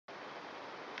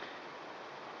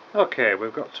Okay,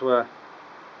 we've got to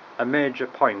a major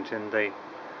point in the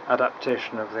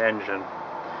adaptation of the engine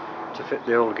to fit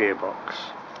the old gearbox.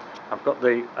 I've got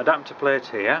the adapter plate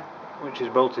here, which is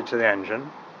bolted to the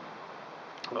engine.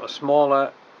 I've got a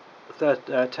smaller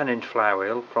 10-inch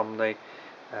flywheel from the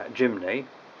Jimny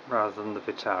rather than the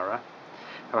Vitara.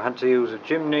 I had to use a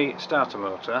Jimny starter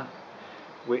motor,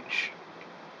 which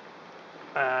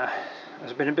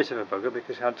has been a bit of a bugger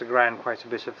because I had to grind quite a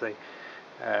bit of the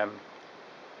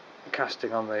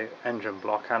casting on the engine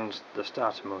block and the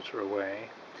starter motor away,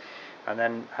 and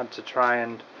then had to try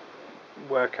and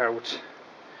work out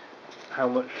how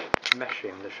much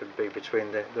meshing there should be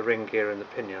between the ring gear and the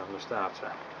pinion on the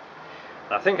starter.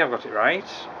 And I think I've got it right,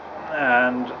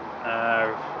 and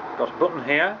I've got a button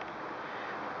here.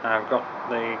 I've got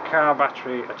the car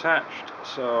battery attached,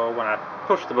 so when I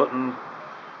push the button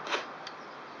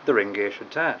the ring gear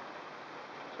should turn.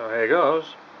 So here goes.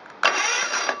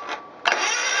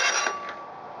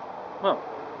 Well,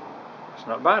 it's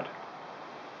not bad.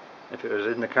 If it was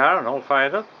in the car and all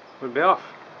fired up, we'd be off.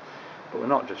 But we're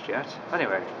not just yet.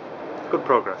 Anyway, good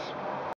progress.